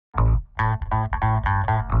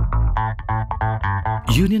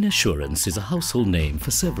Union Assurance is a household name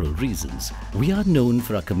for several reasons. We are known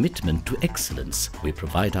for our commitment to excellence. We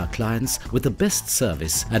provide our clients with the best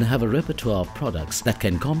service and have a repertoire of products that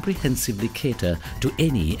can comprehensively cater to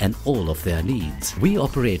any and all of their needs. We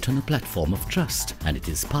operate on a platform of trust, and it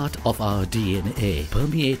is part of our DNA,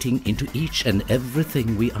 permeating into each and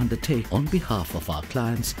everything we undertake on behalf of our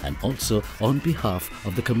clients and also on behalf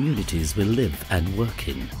of the communities we live and work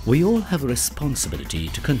in. We all have a responsibility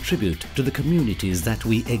to contribute to the communities that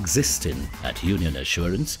we exist in. At Union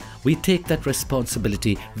Assurance, we take that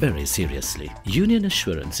responsibility very seriously. Union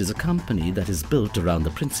Assurance is a company that is built around the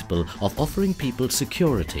principle of offering people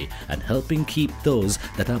security and helping keep those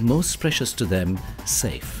that are most precious to them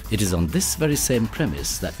safe. It is on this very same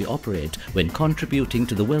premise that we operate when contributing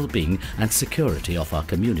to the well-being and security of our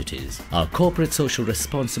communities. Our corporate social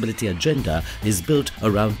responsibility agenda is built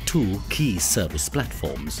around two key service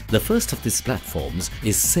platforms. The first of these platforms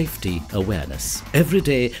is safety awareness. Every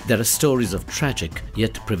day there are stories of tragic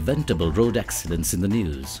yet preventable road accidents in the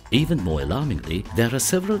news. Even more alarmingly, there are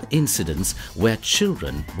several incidents where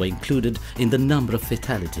children were included in the number of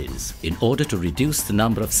fatalities. In order to reduce the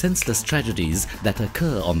number of senseless tragedies that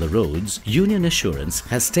occur on the roads, Union Assurance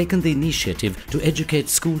has taken the initiative to educate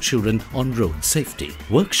school children on road safety.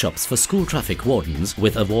 Workshops for school traffic wardens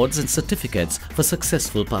with awards and certificates for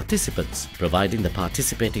successful participants. Providing the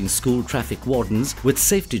participating school traffic wardens with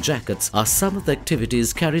safety jackets are some of the activities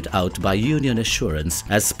carried out by Union Assurance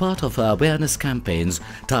as part of our awareness campaigns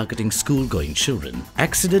targeting school-going children.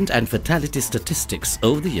 Accident and fatality statistics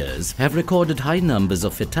over the years have recorded high numbers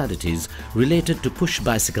of fatalities related to push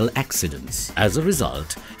bicycle accidents. As a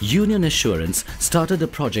result, Union Assurance started a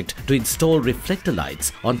project to install reflector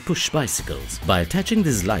lights on push bicycles. By attaching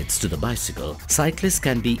these lights to the bicycle, cyclists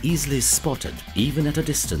can be easily spotted even at a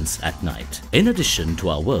distance at night. In addition to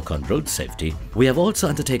our work on road safety, we have also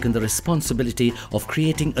undertaken the responsibility of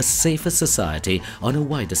creating a safer society on a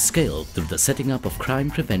wider scale through the setting up of crime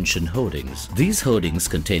prevention hoardings. These hoardings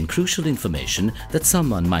contain crucial information that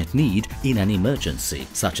someone might need in an emergency,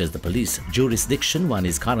 such as the police jurisdiction one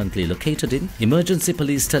is currently located in, emergency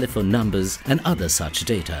police telephone numbers, and other such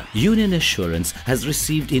data. Union Assurance has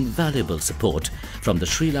received invaluable support from the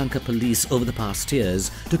Sri Lanka Police over the past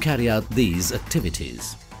years to carry out these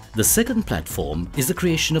activities. The second platform is the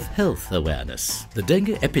creation of health awareness. The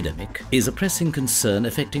dengue epidemic is a pressing concern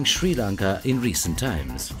affecting Sri Lanka in recent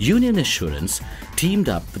times. Union Assurance teamed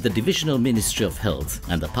up with the Divisional Ministry of Health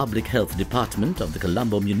and the Public Health Department of the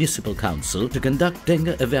Colombo Municipal Council to conduct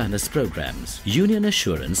dengue awareness programs. Union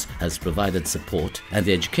Assurance has provided support and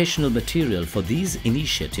the educational material for these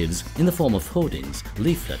initiatives in the form of hoardings,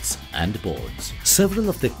 leaflets, and boards. Several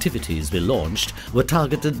of the activities we launched were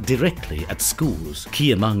targeted directly at schools.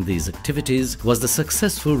 Key among these activities was the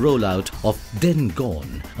successful rollout of Dengue,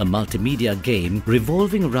 a multimedia game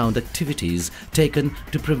revolving around activities taken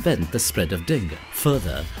to prevent the spread of dengue.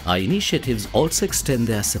 Further, our initiatives also extend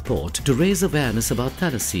their support to raise awareness about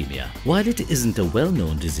thalassemia. While it isn't a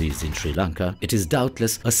well-known disease in Sri Lanka, it is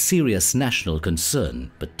doubtless a serious national concern,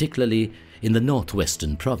 particularly in the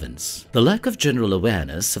northwestern province. The lack of general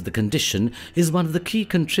awareness of the condition is one of the key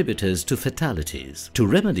contributors to fatalities. To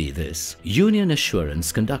remedy this, Union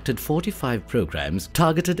Assurance conducted 45 programs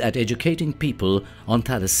targeted at educating people on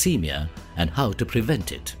thalassemia and how to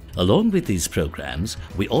prevent it. Along with these programs,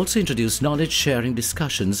 we also introduced knowledge-sharing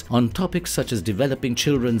discussions on topics such as developing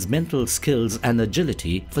children's mental skills and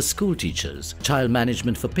agility for school teachers, child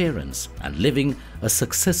management for parents, and living a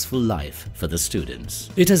successful life for the students.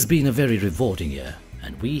 It has been a very rewarding year,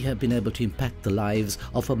 and we have been able to impact the lives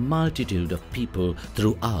of a multitude of people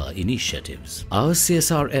through our initiatives. Our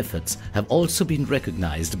CSR efforts have also been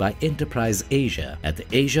recognized by Enterprise Asia at the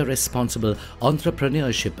Asia Responsible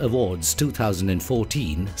Entrepreneurship Awards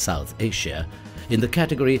 2014 South Asia in the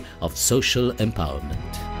category of Social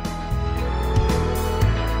Empowerment.